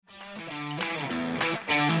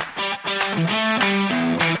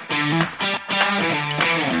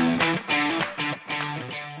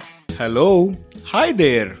Hello. Hi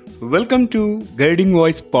there. Welcome to Guiding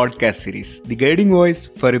Voice podcast series, the guiding voice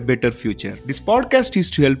for a better future. This podcast is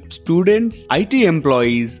to help students, IT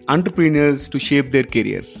employees, entrepreneurs to shape their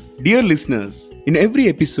careers. Dear listeners, in every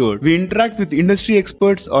episode, we interact with industry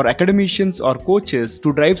experts or academicians or coaches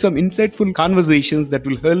to drive some insightful conversations that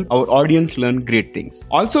will help our audience learn great things.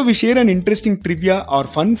 Also, we share an interesting trivia or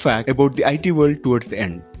fun fact about the IT world towards the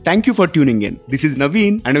end. Thank you for tuning in. This is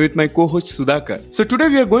Naveen and with my co-host Sudhakar. So today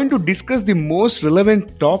we are going to discuss the most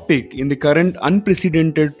relevant topic in the current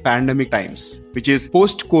unprecedented pandemic times, which is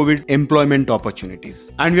post-COVID employment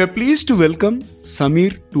opportunities. And we are pleased to welcome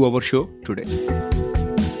SAMEER to our show today.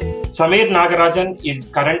 SAMEER NAGARAJAN is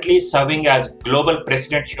currently serving as Global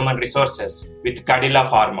President Human Resources with Cadila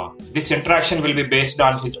Pharma. This interaction will be based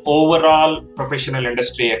on his overall professional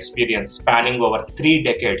industry experience spanning over 3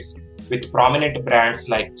 decades with prominent brands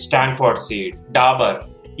like Stanford Seed, Dabur,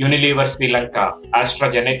 Unilever Sri Lanka,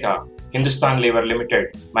 AstraZeneca, Hindustan Lever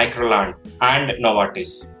Limited, Microland, and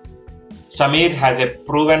Novartis. SAMEER has a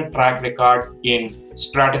proven track record in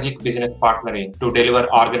strategic business partnering to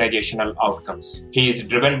deliver organizational outcomes. He is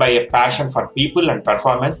driven by a passion for people and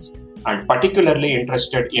performance and particularly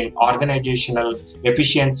interested in organizational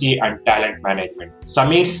efficiency and talent management.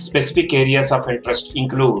 SAMEER's specific areas of interest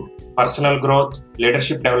include personal growth,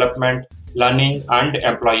 leadership development, learning, and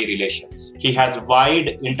employee relations. He has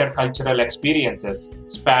wide intercultural experiences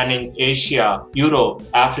spanning Asia, Europe,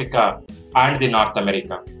 Africa, and the North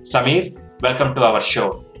America. SAMEER, welcome to our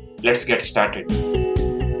show. Let's get started.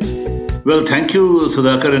 Well, thank you,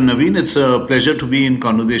 Sudhakar and Naveen. It's a pleasure to be in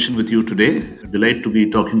conversation with you today. A delight to be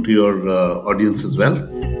talking to your audience as well.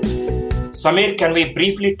 SAMEER, can we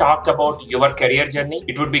briefly talk about your career journey?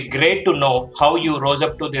 It would be great to know how you rose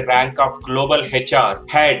up to the rank of Global HR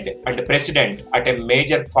Head and President at a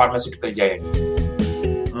major pharmaceutical giant.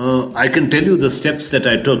 I can tell you the steps that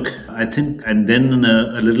I took, I think, and then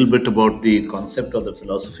a little bit about the concept or the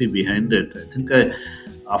philosophy behind it. I think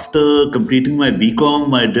after completing my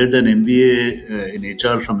BCom, I did an MBA in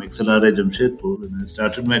HR from XLRI Jamshedpur, and I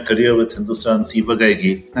started my career with Hindustan Seed.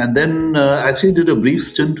 And then actually did a brief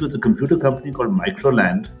stint with a computer company called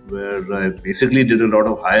Microland, where I basically did a lot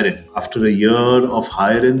of hiring. After a year of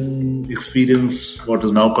hiring experience, what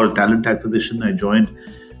is now called talent acquisition, I joined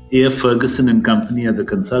A.F. Ferguson and Company as a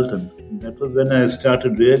consultant. That was when I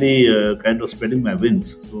started really kind of spreading my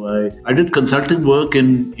wings. So I did consulting work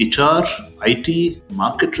in HR, IT,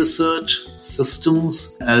 market research,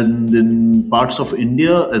 systems, and in parts of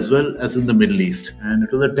India as well as in the Middle East. And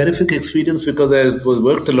it was a terrific experience because I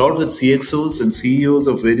worked a lot with CXOs and CEOs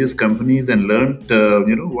of various companies and learned,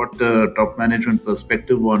 what top management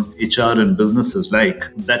perspective on HR and business is like.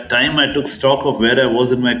 That time I took stock of where I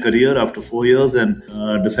was in my career after 4 years and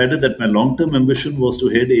decided that my long-term ambition was to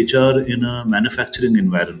head HR in a manufacturing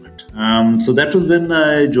environment. So that was when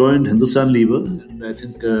I joined Hindustan Lever. And I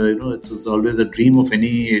think, it was always a dream of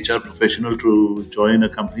any HR professional to join a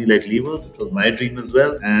company like Lever's. It was my dream as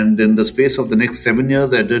well. And in the space of the next 7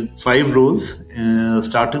 years, I did 5 roles,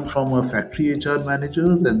 starting from a factory HR manager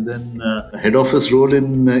and then a head office role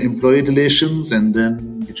in employee relations, and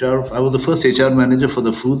then HR. I was the first HR manager for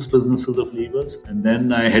the foods businesses of Lever's. And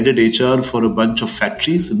then I headed HR for a bunch of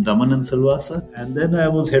factories in Daman and Silvassa. And then I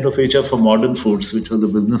was head of HR for Modern Foods, which was a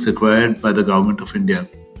business acquired by the government of India.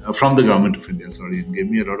 From the government of India, and gave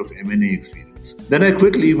me a lot of M&A experience. Then I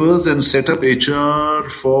quit Levers and set up HR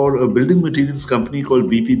for a building materials company called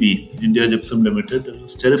BPB, India Gypsum Limited. It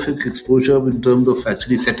was terrific exposure in terms of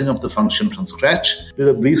actually setting up the function from scratch. Did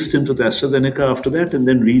a brief stint with AstraZeneca after that, and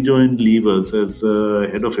then rejoined Levers as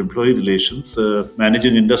head of employee relations,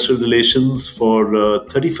 managing industrial relations for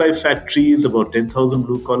 35 factories, about 10,000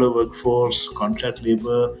 blue-collar workforce, contract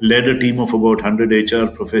labor, led a team of about 100 HR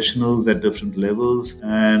professionals at different levels.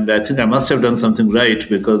 And I think I must have done something right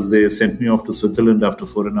because they sent me off to Switzerland after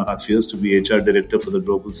 4.5 years to be HR director for the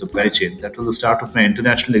global supply chain. That was the start of my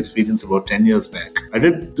international experience about 10 years back. I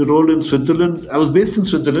did the role in Switzerland. I was based in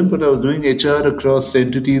Switzerland, but I was doing HR across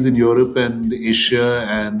entities in Europe and Asia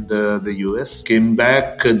and the US. Came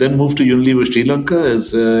back, then moved to Unilever Sri Lanka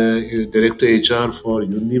as director HR for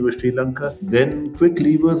Unilever Sri Lanka. Then quit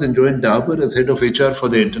Levers and joined Dabur as head of HR for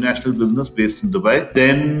the international business based in Dubai.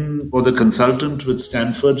 Then was a consultant with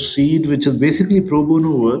Stanford Stanford Seed, which is basically pro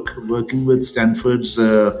bono work, working with Stanford's,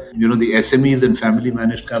 the SMEs and family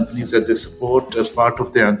managed companies that they support as part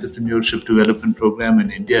of their entrepreneurship development program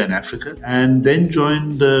in India and Africa. And then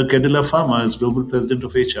joined Cadila Pharma as global president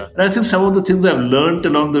of HR. And I think some of the things I've learned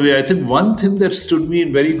along the way, I think one thing that stood me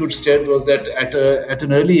in very good stead was that at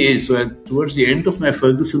an early age, towards the end of my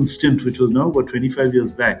Ferguson stint, which was now about 25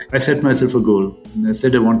 years back, I set myself a goal. And I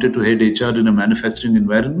said I wanted to head HR in a manufacturing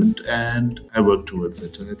environment, and I worked towards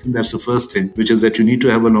it. And I think that's the first thing, which is that you need to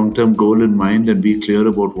have a long-term goal in mind and be clear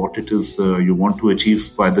about what it is you want to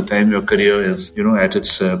achieve by the time your career is, at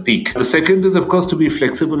its peak. The second is, of course, to be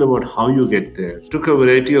flexible about how you get there. It took a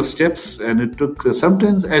variety of steps, and it took,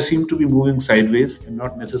 sometimes I seem to be moving sideways and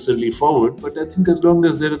not necessarily forward, but I think as long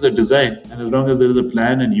as there is a design and as long as there is a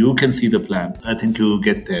plan and you can see the plan, I think you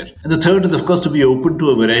get there. And the third is, of course, to be open to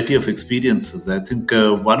a variety of experiences. I think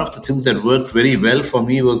one of the things that worked very well for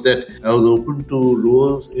me was that I was open to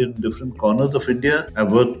roles in different corners of India. I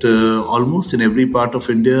worked almost in every part of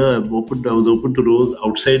India. I was open to roles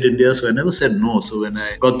outside India, so I never said no. So when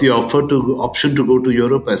I got the option to go to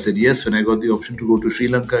Europe, I said yes. When I got the option to go to Sri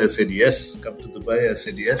Lanka, I said yes. Come to Dubai, I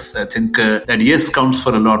said yes. I think that yes counts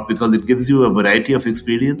for a lot because it gives you a variety of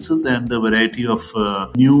experiences and a variety of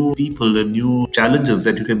new people and new challenges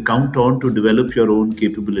that you can count on to develop your own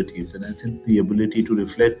capabilities. And I think the ability to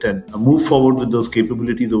reflect and move forward with those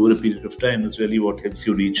capabilities over a period of time is really what helps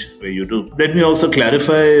you reach where you do. Let me also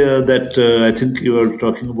clarify that I think you are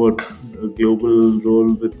talking about a global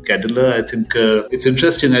role with Cadila. I think it's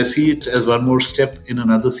interesting. I see it as one more step in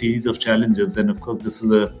another series of challenges. And of course, this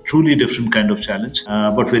is a truly different kind of challenge,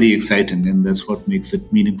 but very exciting. And that's what makes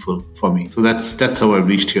it meaningful for me. So that's how I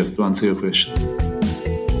reached here, to answer your question.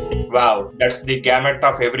 Wow, that's the gamut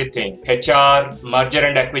of everything. HR, merger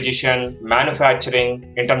and acquisition,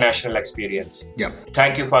 manufacturing, international experience. Yeah.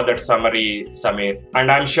 Thank you for that summary, Sameer. And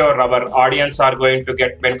I'm sure our audience are going to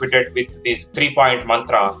get benefited with this 3-point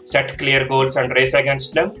mantra. Set clear goals and race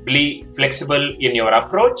against them. Be flexible in your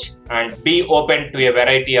approach and be open to a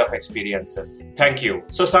variety of experiences. Thank you.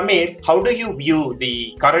 So Sameer, how do you view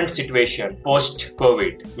the current situation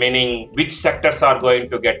post-COVID? Meaning which sectors are going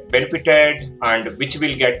to get benefited and which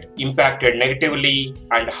will get impacted negatively,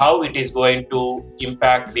 and how it is going to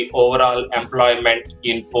impact the overall employment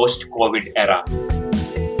in post-COVID era?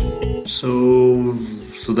 So,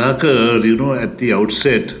 Sudhakar, at the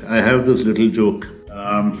outset, I have this little joke.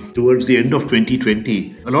 Towards the end of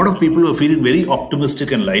 2020, a lot of people were feeling very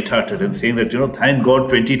optimistic and lighthearted and saying that, thank God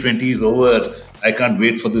 2020 is over. I can't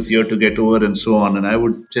wait for this year to get over and so on. And I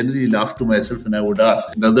would generally laugh to myself and I would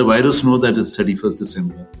ask, does the virus know that it's 31st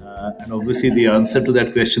December? And obviously the answer to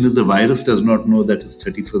that question is the virus does not know that it's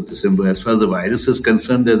 31st December. As far as the virus is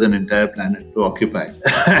concerned, there's an entire planet to occupy.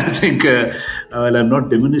 I think, I'm not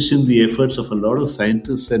diminishing the efforts of a lot of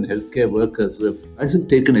scientists and healthcare workers who have, I think,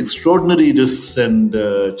 taken extraordinary risks and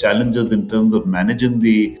challenges in terms of managing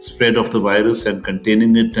the spread of the virus and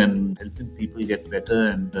containing it and helping people get better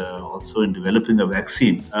and also in developing a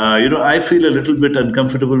vaccine. I feel a little bit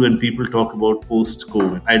uncomfortable when people talk about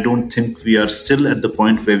post-COVID. I don't think we are still at the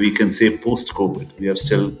point where we can say post-COVID. We are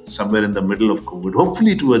still somewhere in the middle of COVID,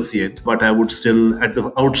 hopefully towards the end. But I would still, at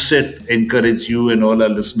the outset, encourage you and all our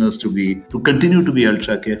listeners to continue to be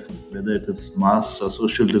ultra careful, whether it is masks or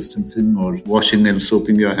social distancing or washing and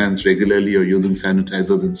soaping your hands regularly or using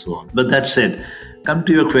sanitizers and so on. But that said, come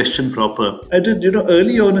to your question proper. I did,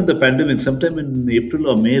 early on in the pandemic, sometime in April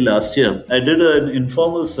or May last year, I did an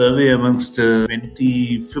informal survey amongst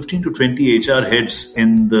 15 to 20 HR heads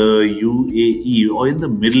in the UAE or in the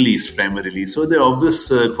Middle East primarily. So the obvious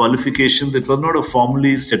qualifications, it was not a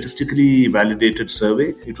formally statistically validated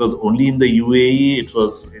survey. It was only in the UAE. It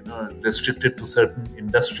was restricted to certain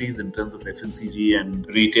industries in terms of FMCG and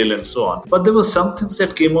retail and so on. But there were some things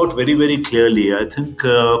that came out very, very clearly. I think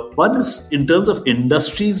one is in terms of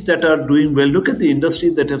industries that are doing well. Look at the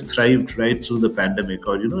industries that have thrived right through the pandemic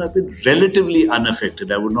or, have been relatively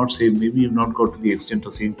unaffected. I would not say, maybe you've not got to the extent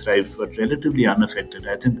of saying thrived, but relatively unaffected.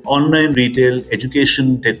 I think online retail,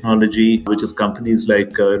 education technology, which is companies like,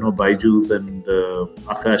 Byju's and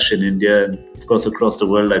Akash in India, and of course across the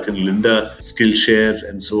world, I think Linda, Skillshare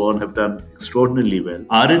and so on have done extraordinarily well.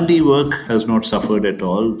 R&D work has not suffered at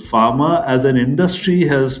all. Pharma as an industry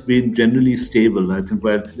has been generally stable. I think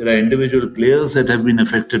while there are individual players that have been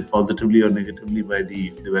affected positively or negatively by the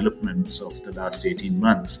developments of the last 18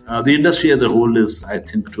 months, the industry as a whole is, I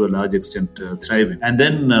think, to a large extent thriving. And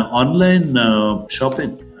then online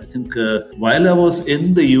shopping. I think while I was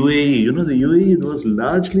in the UAE, the UAE was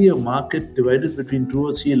largely a market divided between 2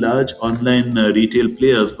 or 3 large online retail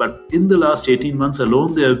players. But in the last 18 months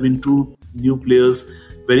alone, there have been 2 new players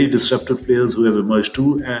very disruptive players who have emerged,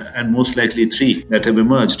 2 and most likely 3 that have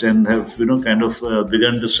emerged and have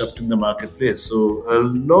begun disrupting the marketplace. So a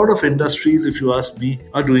lot of industries, if you ask me,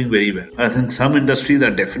 are doing very well. I think some industries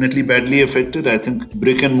are definitely badly affected. I think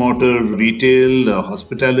brick and mortar retail,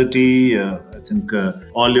 hospitality,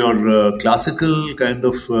 all your classical kind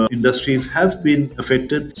of industries have been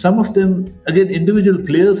affected. Some of them, again, individual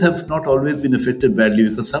players have not always been affected badly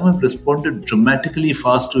because some have responded dramatically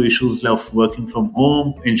fast to issues of working from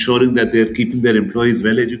home, ensuring that they're keeping their employees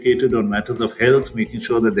well educated on matters of health, making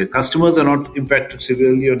sure that their customers are not impacted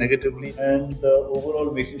severely or negatively, and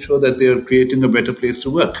overall making sure that they are creating a better place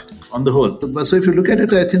to work on the whole. So if you look at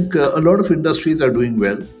it, I think a lot of industries are doing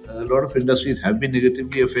well. A lot of industries have been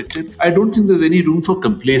negatively affected. I don't think there's any room for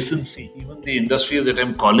complacency. Even the industries that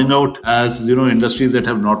I'm calling out as, industries that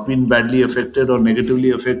have not been badly affected or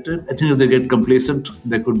negatively affected, I think if they get complacent,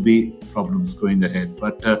 there could be problems going ahead.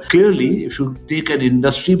 But clearly, if you take an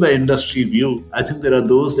industry by industry view, I think there are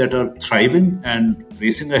those that are thriving and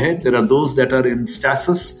racing ahead. There are those that are in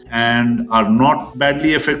stasis and are not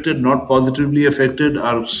badly affected, not positively affected,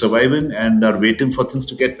 are surviving and are waiting for things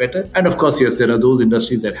to get better. And of course, yes, there are those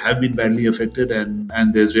industries that have been badly affected and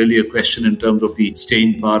there's really a question in terms of the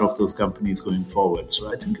staying power of those companies going forward.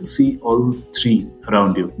 So I think you see all 3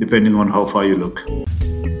 around you, depending on how far you look.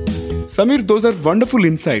 Sameer, those are wonderful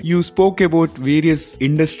insights. You spoke about various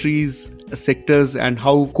industries, sectors and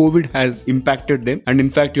how COVID has impacted them. And in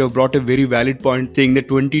fact, you have brought a very valid point saying that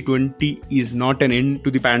 2020 is not an end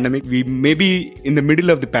to the pandemic. We may be in the middle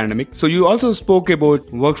of the pandemic. So you also spoke about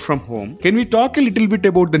work from home. Can we talk a little bit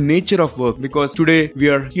about the nature of work? Because today we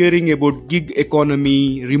are hearing about gig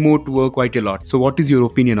economy, remote work quite a lot. So what is your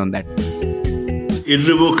opinion on that?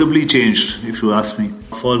 Irrevocably changed, if you ask me.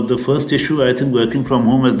 For the first issue, I think working from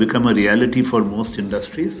home has become a reality for most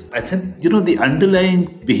industries. I think, the underlying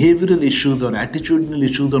behavioral issues or attitudinal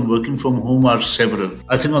issues on working from home are several.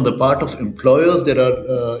 I think on the part of employers, there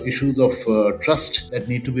are issues of trust that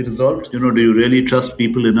need to be resolved. Do you really trust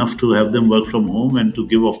people enough to have them work from home and to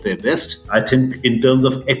give off their best? I think in terms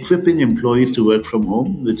of equipping employees to work from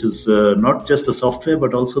home, which is not just the software,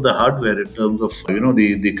 but also the hardware in terms of,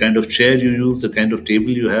 the kind of chair you use, the kind of table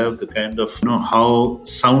you have, the kind of, how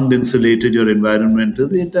sound insulated your environment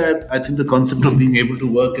is. I think the concept of being able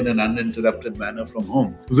to work in an uninterrupted manner from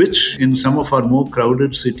home, which in some of our more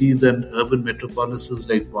crowded cities and urban metropolises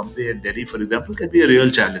like Bombay and Delhi, for example, can be a real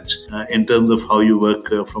challenge in terms of how you work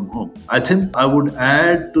from home. I think I would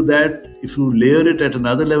add to that, if you layer it at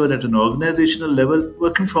another level, at an organizational level,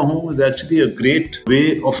 working from home is actually a great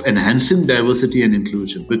way of enhancing diversity and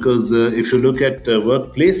inclusion. Because if you look at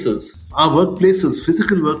workplaces, our workplaces,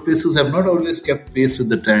 physical workplaces, have not always kept pace with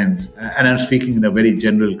the times. And I'm speaking in a very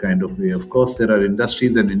general kind of way. Of course, there are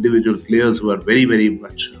industries and individual players who are very, very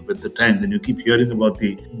much with the times. And you keep hearing about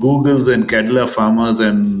the Googles and Cadila Pharmas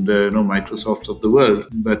and Microsofts of the world.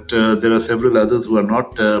 But there are several others who are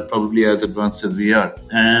not probably as advanced as we are.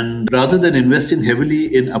 And rather than investing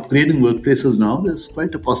heavily in upgrading workplaces now, there's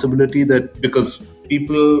quite a possibility that because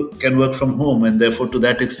people can work from home and therefore to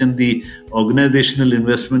that extent the organizational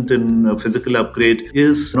investment in a physical upgrade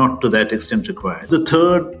is not to that extent required. The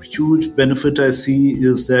third huge benefit I see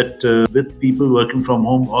is that with people working from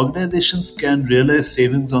home, organizations can realize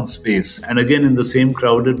savings on space. And again, in the same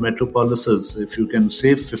crowded metropolises, if you can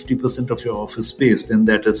save 50% of your office space, then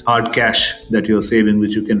that is hard cash that you're saving,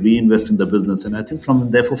 which you can reinvest in the business. And I think from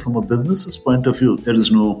a business's point of view, there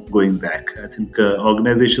is no going back. I think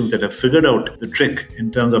organizations that have figured out the trick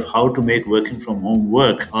in terms of how to make working from home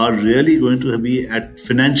work are really going to be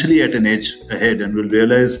financially at an edge ahead and will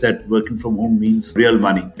realize that working from home means real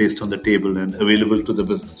money placed on the table and available to the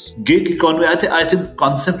business. Gig economy, I think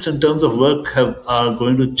concepts in terms of work are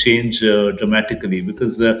going to change dramatically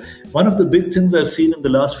because one of the big things I've seen in the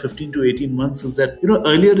last 15 to 18 months is that,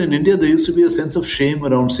 earlier in India, there used to be a sense of shame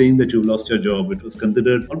around saying that you've lost your job. It was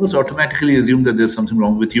considered almost automatically assumed that there's something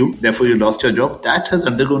wrong with you. Therefore, you lost your job. That has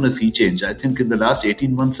undergone a sea change. I think in the last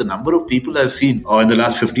 18 months, the number of people I've seen, or in the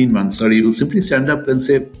last 15 months, who simply stand up and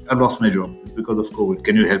say, I've lost my job because of COVID.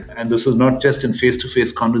 Can you help? And this is not just in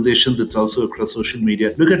face-to-face conversations. It's also across social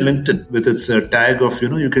media. Look at LinkedIn with its tag of,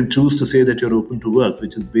 you can choose to say that you're open to work,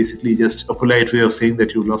 which is basically just a polite way of saying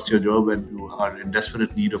that you've lost your job and you are in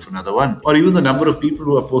desperate need of another one. Or even the number of people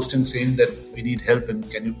who are posting saying that we need help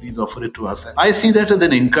and can you please offer it to us? I see that as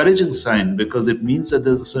an encouraging sign because it means that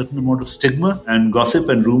there's a certain amount of stigma and gossip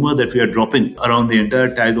and rumor that we are dropping around around the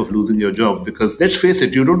entire tag of losing your job. Because let's face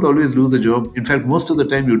it, you don't always lose a job. In fact, most of the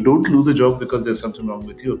time you don't lose a job because there's something wrong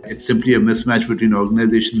with you. It's simply a mismatch between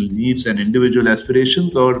organizational needs and individual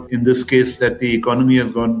aspirations, or in this case, that the economy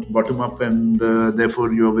has gone bottom up and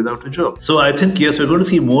therefore you're without a job. So I think, yes, we're going to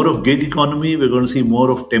see more of gig economy. We're going to see more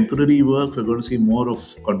of temporary work. We're going to see more of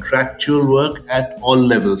contractual work at all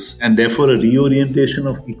levels. And therefore, a reorientation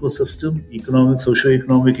of ecosystem,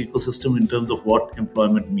 socio-economic ecosystem in terms of what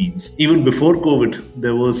employment means. Even before COVID,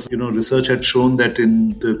 there was, research had shown that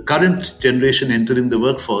in the current generation entering the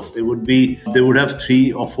workforce, they would have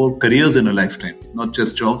 3 or 4 careers in a lifetime, not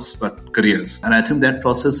just jobs, but careers. And I think that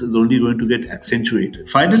process is only going to get accentuated.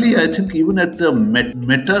 Finally, I think even at the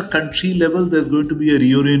meta country level, there's going to be a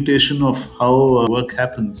reorientation of how work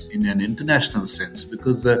happens in an international sense.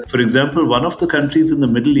 Because, for example, one of the countries in the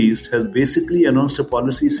Middle East has basically announced a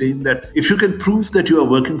policy saying that if you can prove that you are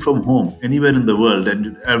working from home anywhere in the world,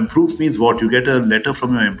 and proof means what? You get a letter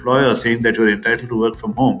from your employer saying that you're entitled to work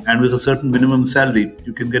from home, and with a certain minimum salary,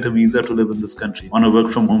 you can get a visa to live in this country on a work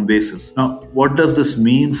from home basis. Now, what does this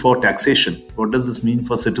mean for taxation? What does this mean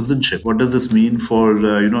for citizenship? What does this mean for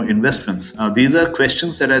investments? These are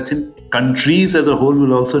questions that I think countries as a whole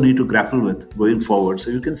will also need to grapple with going forward.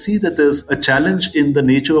 So you can see that there's a challenge in the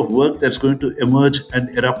nature of work that's going to emerge and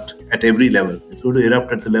erupt at every level. It's going to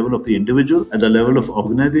erupt at the level of the individual, at the level of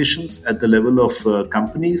organizations, at the level of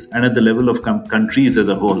companies, and at the level of countries as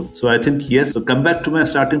a whole. So I think, yes, to come back to my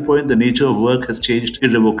starting point, the nature of work has changed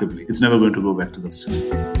irrevocably. It's never going to go back to this.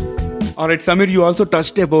 All right, Sameer, you also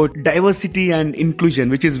touched about diversity and inclusion,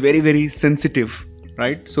 which is very, very sensitive,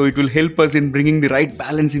 right? So it will help us in bringing the right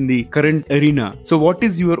balance in the current arena. So what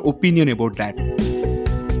is your opinion about that?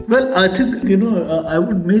 Well, I think, I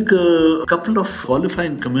would make a couple of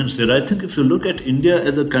qualifying comments there. I think if you look at India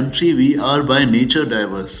as a country, we are by nature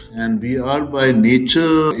diverse and we are by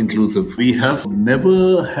nature inclusive. We have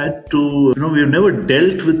never had to, we've never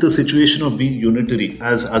dealt with the situation of being unitary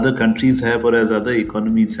as other countries have or as other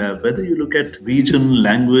economies have. Whether you look at region,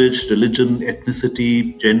 language, religion,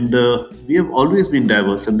 ethnicity, gender, we have always been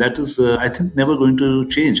diverse, and that is, I think, never going to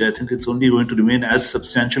change. I think it's only going to remain as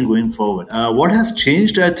substantial going forward. What has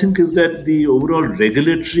changed, I think, is that the overall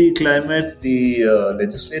regulatory climate, the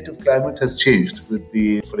legislative climate has changed with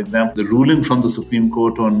for example, the ruling from the Supreme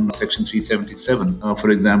Court on Section 377, for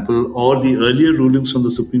example, or the earlier rulings from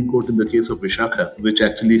the Supreme Court in the case of Vishakha, which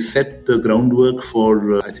actually set the groundwork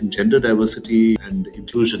for, gender diversity and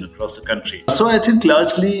inclusion across the country. So I think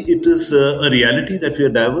largely it is a reality that we are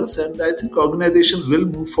diverse, and I think organizations will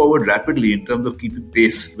move forward rapidly in terms of keeping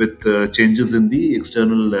pace with changes in the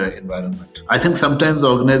external environment. I think sometimes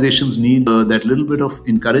organizations need that little bit of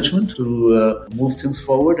encouragement to move things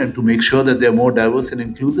forward and to make sure that they're more diverse and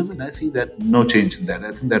inclusive, and I see that no change in that.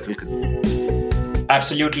 I think that will continue.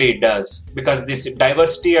 Absolutely, it does. Because this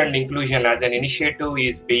diversity and inclusion as an initiative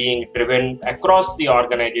is being driven across the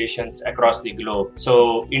organizations, across the globe.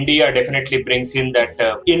 So India definitely brings in that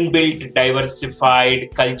inbuilt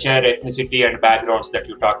diversified culture, ethnicity and backgrounds that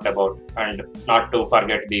you talked about. And not to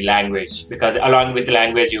forget the language, because along with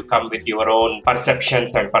language, you come with your own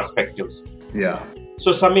perceptions and perspectives. Yeah.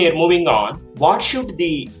 So Sameer, moving on, what should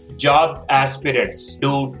the job aspirants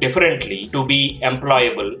do differently to be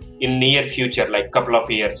employable in near future, like couple of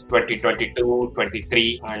years, 2022,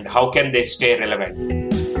 23, and how can they stay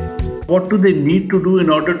relevant? What do they need to do in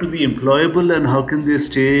order to be employable, and how can they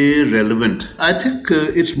stay relevant? I think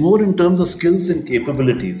it's more in terms of skills and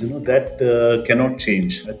capabilities, that cannot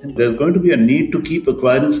change. I think there's going to be a need to keep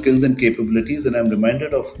acquiring skills and capabilities, and I'm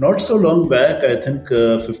reminded of not so long back, I think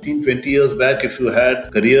 15, 20 years back, if you had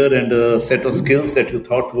a career and a set of skills that you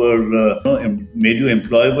thought were made you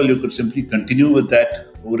employable, you could simply continue with that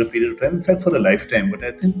over a period of time, in fact for a lifetime. But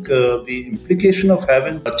I think the implication of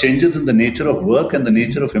having changes in the nature of work and the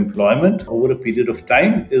nature of employment over a period of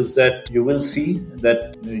time is that you will see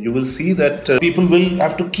that people will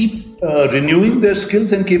have to keep renewing their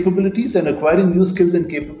skills and capabilities and acquiring new skills and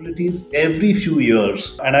capabilities every few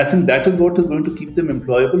years. And I think that is what is going to keep them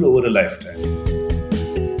employable over a lifetime.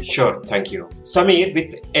 Sure, thank you. Sameer,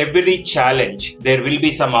 with every challenge, there will be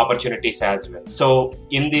some opportunities as well. So,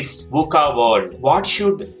 in this VUCA world, what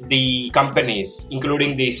should the companies,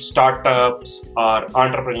 including the startups or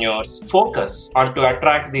entrepreneurs, focus on to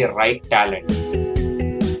attract the right talent?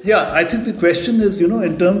 Yeah, I think the question is,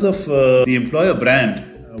 in terms of the employer brand,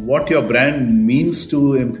 what your brand means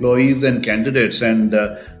to employees and candidates and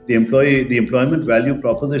the employment value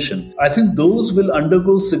proposition, I think those will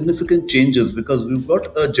undergo significant changes because we've got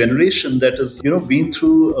a generation that has, been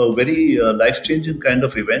through a very life-changing kind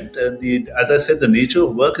of event. And as I said, the nature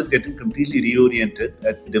of work is getting completely reoriented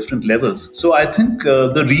at different levels. So I think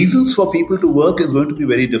the reasons for people to work is going to be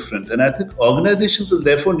very different. And I think organizations will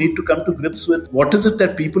therefore need to come to grips with what is it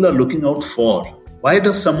that people are looking out for. Why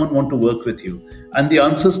does someone want to work with you? And the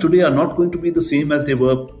answers today are not going to be the same as they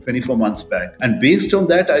were 24 months back. And based on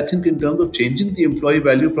that, I think in terms of changing the employee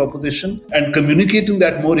value proposition and communicating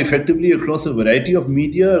that more effectively across a variety of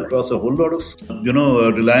media, across a whole lot of,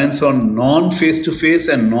 reliance on non-face-to-face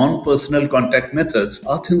and non-personal contact methods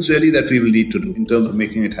are things really that we will need to do in terms of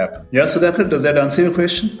making it happen. Yeah, Sudhakar, does that answer your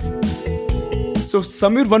question? So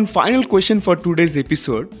Sameer, one final question for today's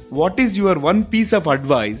episode. What is your one piece of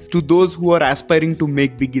advice to those who are aspiring to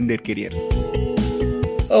make big in their careers?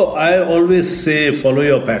 Oh, I always say follow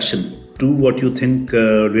your passion. Do what you think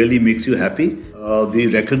really makes you happy. The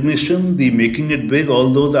recognition, the making it big, all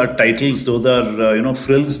those are titles. Those are,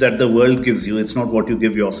 frills that the world gives you. It's not what you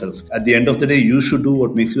give yourself. At the end of the day, you should do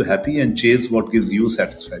what makes you happy and chase what gives you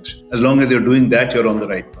satisfaction. As long as you're doing that, you're on the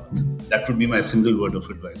right path. That would be my single word of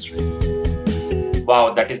advice.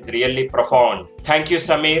 Wow, that is really profound. Thank you,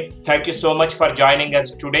 Sameer. Thank you so much for joining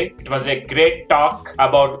us today. It was a great talk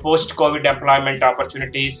about post-COVID employment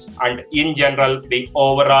opportunities and in general, the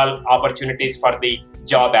overall opportunities for the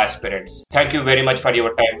job aspirants. Thank you very much for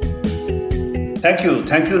your time. Thank you.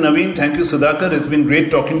 Thank you, Naveen. Thank you, Sudhakar. It's been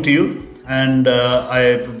great talking to you. And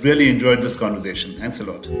I really enjoyed this conversation. Thanks a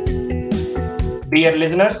lot. Dear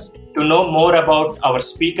listeners, to know more about our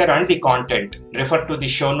speaker and the content, refer to the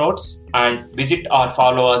show notes and visit or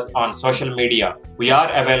follow us on social media. We are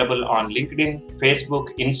available on LinkedIn,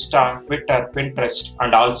 Facebook, Insta, Twitter, Pinterest,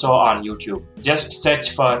 and also on YouTube. Just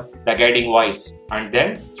search for The Guiding Voice and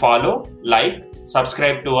then follow, like,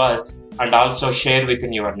 subscribe to us and also share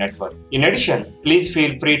within your network. In addition, please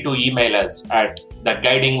feel free to email us at The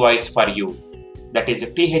Guiding Voice for You. That is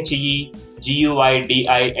THEGUIDING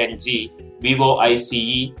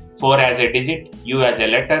VOICE 4 as a digit, U as a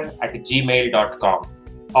letter at gmail.com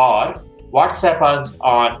or WhatsApp us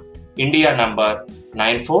on India number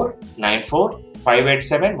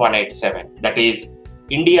 9494587187. That is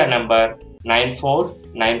India number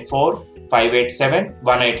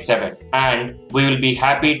 9494587187 and we will be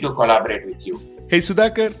happy to collaborate with you. Hey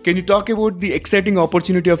Sudhakar, can you talk about the exciting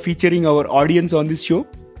opportunity of featuring our audience on this show?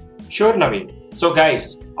 Sure, Naveen. So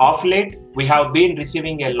guys, of late, we have been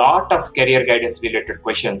receiving a lot of career guidance related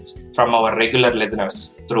questions from our regular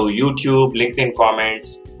listeners through YouTube, LinkedIn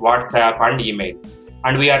comments, WhatsApp and email.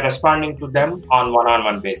 And we are responding to them on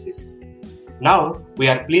one-on-one basis. Now, we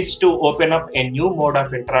are pleased to open up a new mode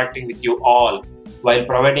of interacting with you all while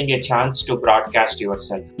providing a chance to broadcast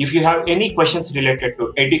yourself. If you have any questions related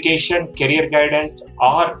to education, career guidance,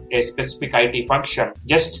 or a specific IT function,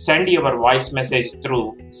 just send your voice message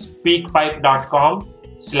through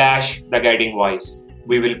speakpipe.com/theguidingvoice.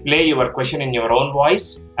 We will play your question in your own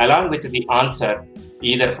voice along with the answer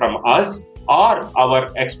either from us or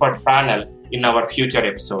our expert panel in our future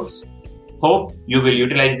episodes. Hope you will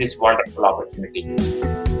utilize this wonderful opportunity.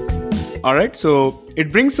 Alright, so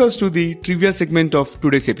it brings us to the trivia segment of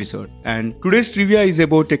today's episode. And today's trivia is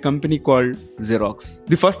about a company called Xerox.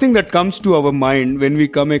 The first thing that comes to our mind when we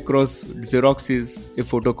come across Xerox is a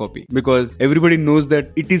photocopy. Because everybody knows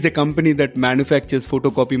that it is a company that manufactures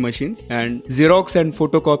photocopy machines. And Xerox and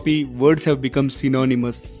photocopy words have become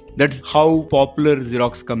synonymous. That's how popular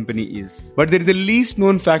Xerox company is. But there is a least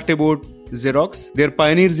known fact about Xerox. They're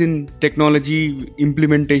pioneers in technology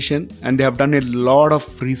implementation and they have done a lot of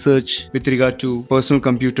research with regard to personal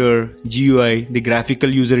computer, GUI, the graphical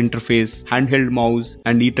user interface, handheld mouse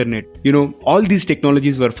and Ethernet. All these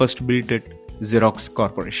technologies were first built at Xerox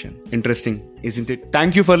Corporation. Interesting, isn't it?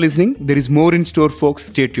 Thank you for listening. There is more in store, folks.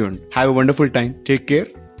 Stay tuned. Have a wonderful time. Take care.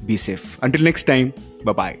 Be safe. Until next time.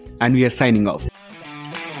 Bye-bye. And we are signing off.